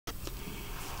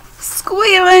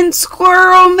Squealin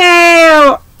Squirrel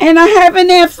mail, and I have an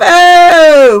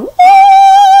FO. Woo!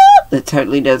 That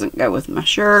totally doesn't go with my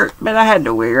shirt, but I had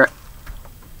to wear it.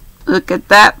 Look at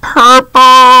that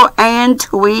purple and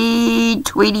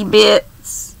tweedy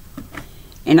bits.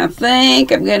 And I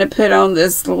think I'm going to put on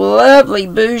this lovely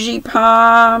bougie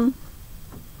palm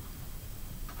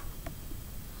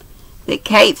that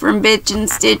Kate from Bitch and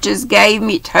Stitches gave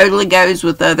me. It totally goes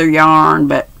with other yarn,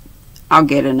 but I'll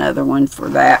get another one for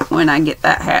that when I get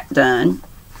that hat done.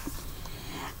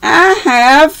 I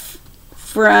have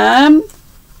from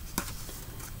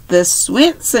the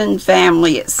Swenson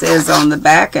family, it says on the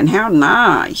back, and how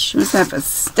nice. Must have a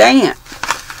stamp.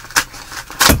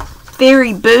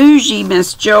 Very bougie,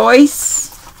 Miss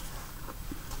Joyce.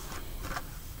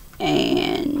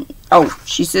 And, oh,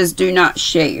 she says do not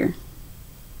share.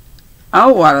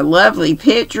 Oh, what a lovely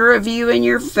picture of you and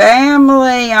your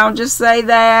family. I'll just say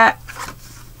that.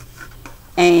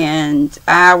 And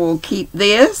I will keep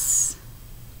this.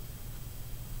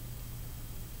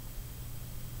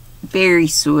 Very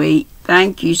sweet.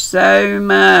 Thank you so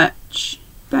much.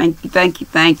 Thank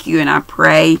you. And I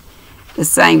pray the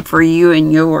same for you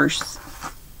and yours.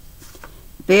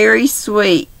 Very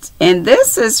sweet. And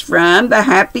this is from the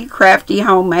Happy Crafty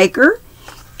Homemaker,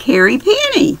 Carrie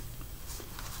Penny.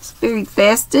 It's very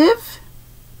festive.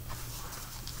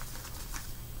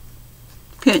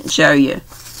 Couldn't show you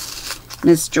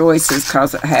Miss Joyce's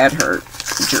because it had her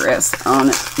dress on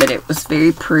it, but it was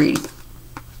very pretty.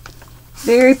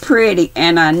 Very pretty.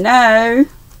 And I know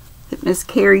that Miss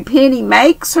Carrie Penny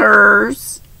makes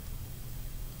hers.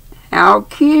 How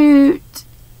cute.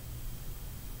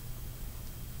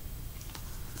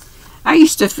 I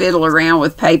used to fiddle around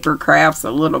with paper crafts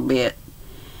a little bit.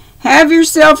 Have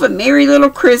yourself a merry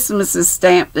little Christmas is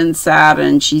stamped inside,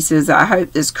 and she says, I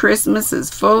hope this Christmas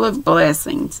is full of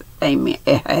blessings. Amen.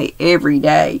 Hey, every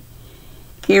day.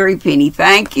 Carrie Penny.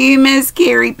 Thank you, Miss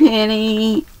Carrie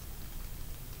Penny.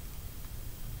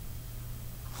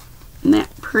 Isn't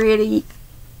that pretty?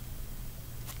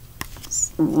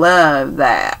 Just love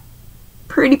that.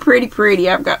 Pretty.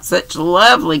 I've got such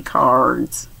lovely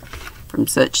cards from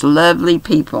such lovely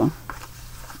people.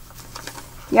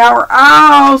 Y'all are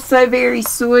all so very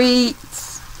sweet.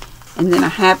 And then I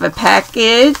have a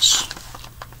package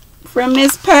from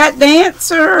Miss Pat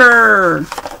Dancer.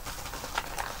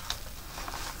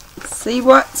 Let's see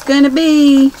what's going to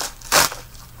be.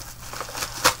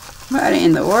 What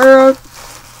in the world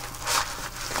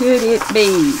could it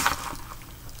be?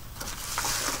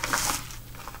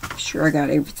 Sure, I got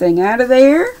everything out of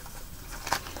there.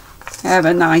 Have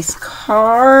a nice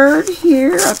card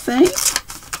here, I think.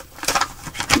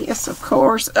 Yes, of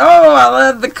course. Oh, I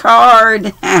love the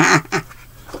card.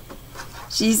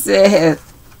 She said,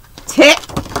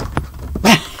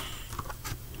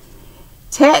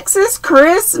 Texas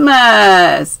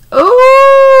Christmas.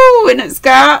 Ooh, and it's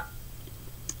got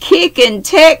kicking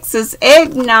Texas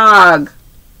eggnog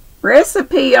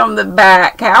recipe on the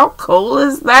back. How cool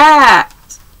is that?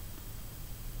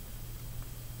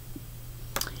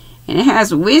 And it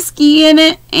has whiskey in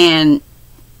it and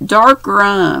dark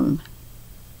rum.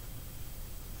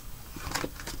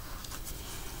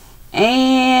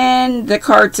 And the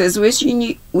card says, wishing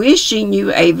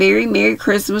you a very Merry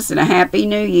Christmas and a Happy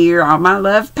New Year. All my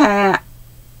love, Pat.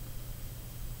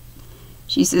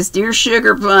 She says, Dear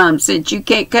Sugar Plum, since you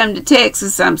can't come to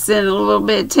Texas, I'm sending a little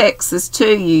bit of Texas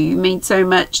to you. You mean so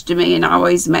much to me and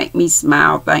always make me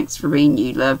smile. Thanks for being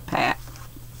you. Love, Pat.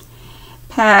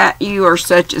 Pat, you are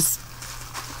such a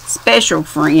special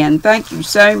friend. Thank you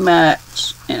so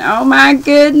much. And oh my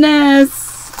goodness,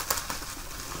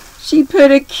 she put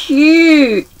a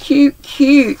cute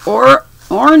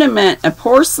ornament, a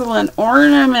porcelain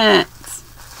ornament.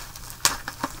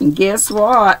 And guess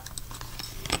what?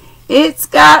 It's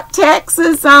got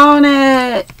Texas on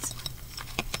it.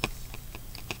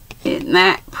 Isn't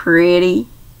that pretty?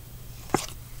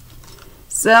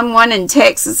 Someone in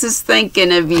Texas is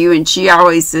thinking of you, and she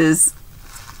always says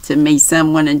to me,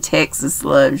 someone in Texas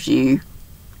loves you.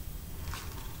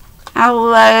 I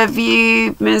love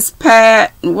you, Miss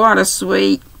Pat. What a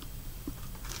sweet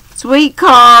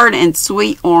card and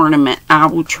sweet ornament. I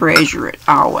will treasure it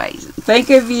always.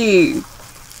 Think of you.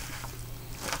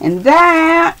 And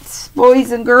that,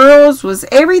 boys and girls, was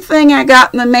everything I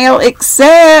got in the mail,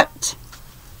 except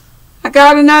I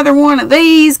got another one of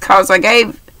these because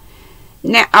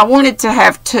now, I wanted to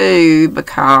have two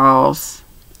because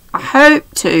I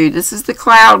hope to. This is the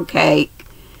cloud cake.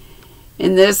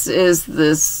 And this is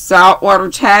the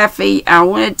saltwater taffy. I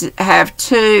wanted to have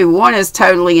two. One is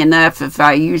totally enough if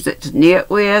I use it to knit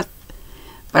with.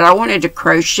 But I wanted to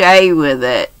crochet with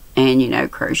it. And you know,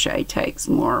 crochet takes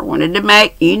more. I wanted to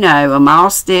make, you know, a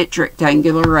moss stitch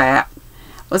rectangular wrap.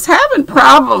 Was having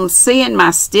problems seeing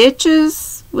my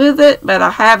stitches with it, but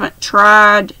I haven't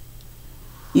tried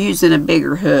using a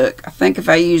bigger hook. I think if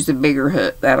I use a bigger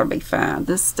hook, that'll be fine.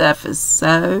 This stuff is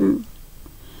so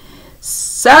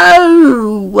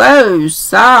whoa,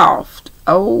 soft.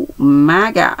 Oh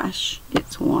my gosh,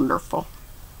 it's wonderful.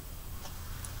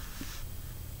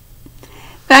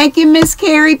 Thank you, Miss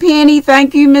Carrie Penny.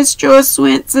 Thank you, Miss Joyce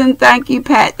Swinson. Thank you,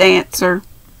 Pat Dancer.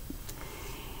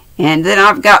 And then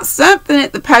I've got something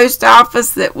at the post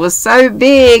office that was so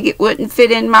big it wouldn't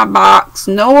fit in my box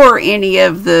nor any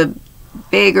of the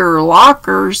bigger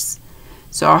lockers.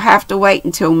 So I'll have to wait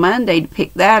until Monday to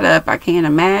pick that up. I can't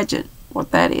imagine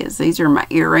what that is. These are my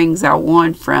earrings I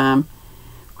won from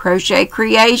Crochet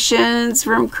Creations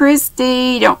from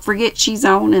Christy. Don't forget she's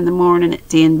on in the morning at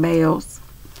 10 bells.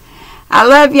 I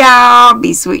love y'all.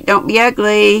 Be sweet, don't be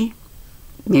ugly.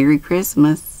 Merry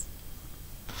Christmas.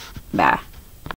 Bye.